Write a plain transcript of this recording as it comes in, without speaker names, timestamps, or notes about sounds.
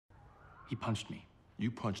He punched me. You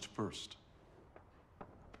punched first.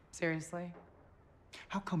 Seriously?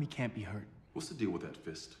 How come he can't be hurt? What's the deal with that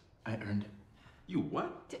fist? I earned it. You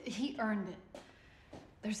what? He earned it.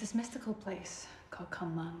 There's this mystical place called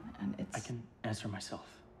Kunlun, and it's... I can answer myself.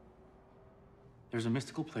 There's a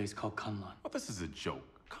mystical place called Kunlun. Oh, this is a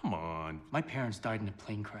joke. Come on. My parents died in a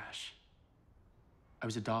plane crash. I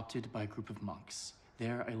was adopted by a group of monks.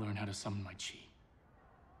 There, I learned how to summon my chi.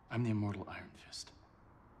 I'm the immortal Iron Fist.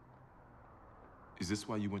 Is this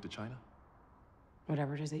why you went to China?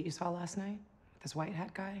 Whatever it is that you saw last night, this white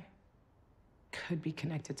hat guy, could be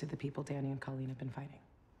connected to the people Danny and Colleen have been fighting.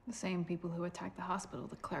 The same people who attacked the hospital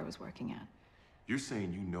that Claire was working at. You're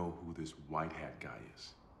saying you know who this white hat guy is?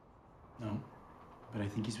 No, but I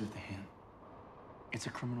think he's with the Hand. It's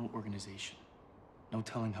a criminal organization. No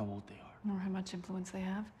telling how old they are. Nor how much influence they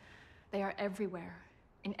have. They are everywhere,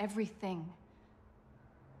 in everything.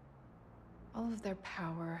 All of their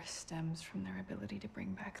power stems from their ability to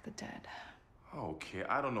bring back the dead. Okay,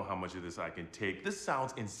 I don't know how much of this I can take. This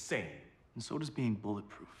sounds insane. And so does being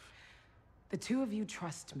bulletproof. The two of you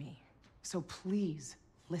trust me, so please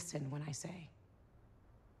listen when I say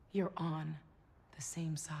you're on the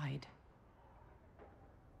same side.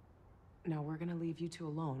 Now we're gonna leave you two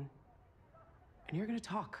alone, and you're gonna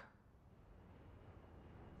talk.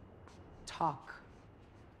 Talk.